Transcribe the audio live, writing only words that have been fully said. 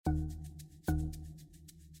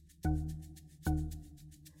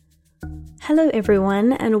Hello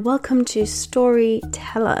everyone, and welcome to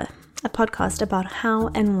Storyteller, a podcast about how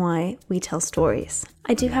and why we tell stories.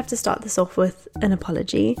 I do have to start this off with an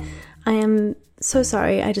apology. I am so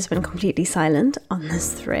sorry I just went completely silent on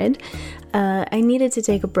this thread. I needed to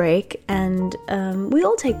take a break, and we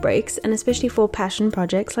all take breaks, and especially for passion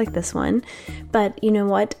projects like this one. But you know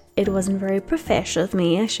what? It wasn't very professional of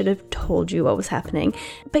me. I should have told you what was happening.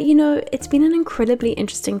 But it's been an incredibly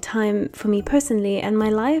interesting time for me personally, and my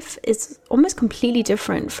life is almost completely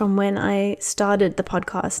different from when I started the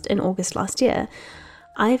podcast in August last year.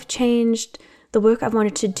 I've changed. The work I've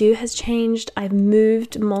wanted to do has changed. I've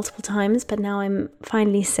moved multiple times, but now I'm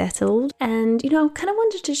finally settled. And, I kind of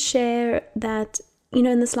wanted to share that, in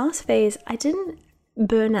this last phase, I didn't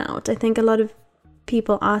burn out. I think a lot of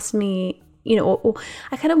people asked me, or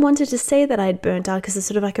I kind of wanted to say that I'd burnt out because it's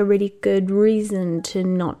sort of like a really good reason to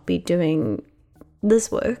not be doing this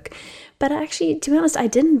work. But actually, to be honest, I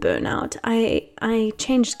didn't burn out. I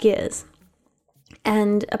changed gears.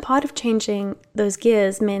 And a part of changing those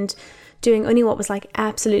gears meant doing only what was like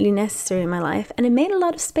absolutely necessary in my life, and it made a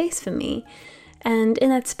lot of space for me. And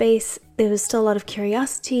in that space, there was still a lot of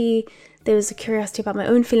curiosity. There was a curiosity about my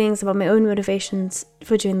own feelings, about my own motivations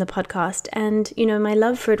for doing the podcast, and my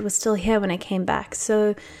love for it was still here when I came back.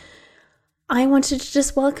 So I wanted to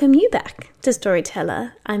just welcome you back to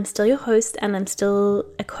Storyteller. I'm still your host, and I'm still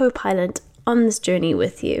a co-pilot on this journey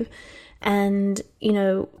with you. And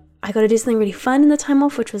I got to do something really fun in the time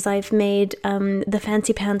off, which was I've made the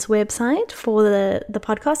Fancy Pants website for the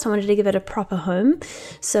podcast. I wanted to give it a proper home.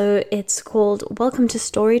 So it's called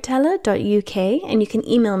welcometostoryteller.uk, and you can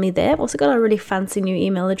email me there. I've also got a really fancy new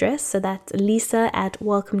email address. So that's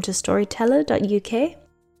lisa@welcometostoryteller.uk.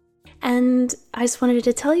 And I just wanted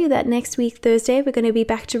to tell you that next week, Thursday, we're going to be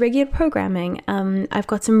back to regular programming. I've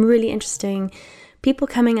got some really interesting people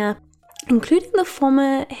coming up, including the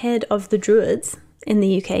former head of the Druids in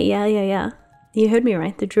the UK. Yeah. You heard me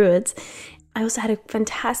right, the Druids. I also had a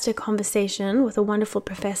fantastic conversation with a wonderful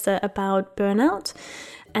professor about burnout.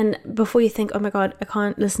 And before you think, oh my God, I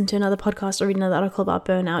can't listen to another podcast or read another article about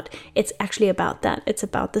burnout, it's actually about that. It's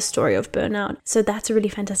about the story of burnout. So that's a really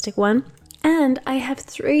fantastic one. And I have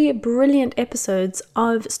 3 brilliant episodes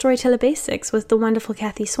of Storyteller Basics with the wonderful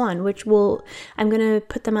Kathy Swan, I'm going to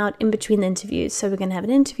put them out in between the interviews. So we're going to have an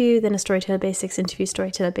interview, then a Storyteller Basics interview,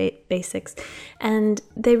 Storyteller Basics. And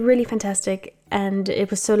they're really fantastic. And it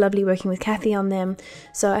was so lovely working with Kathy on them.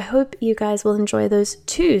 So I hope you guys will enjoy those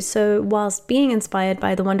too. So whilst being inspired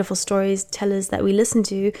by the wonderful storytellers that we listen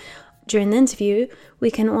to during the interview, we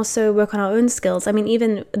can also work on our own skills. I mean,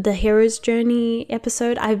 even the Hero's Journey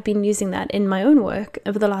episode, I've been using that in my own work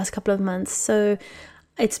over the last couple of months. So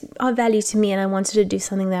it's of value to me, and I wanted to do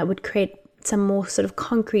something that would create some more sort of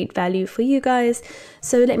concrete value for you guys.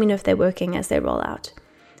 So let me know if they're working as they roll out.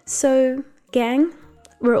 So gang,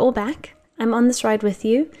 we're all back. I'm on this ride with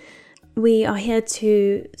you. We are here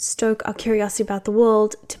to stoke our curiosity about the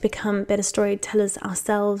world, to become better storytellers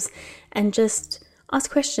ourselves, and just ask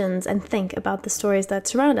questions and think about the stories that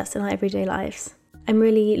surround us in our everyday lives. I'm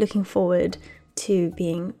really looking forward to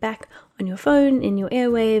being back on your phone, in your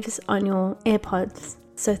airwaves, on your AirPods.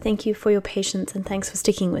 So thank you for your patience, and thanks for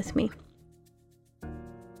sticking with me.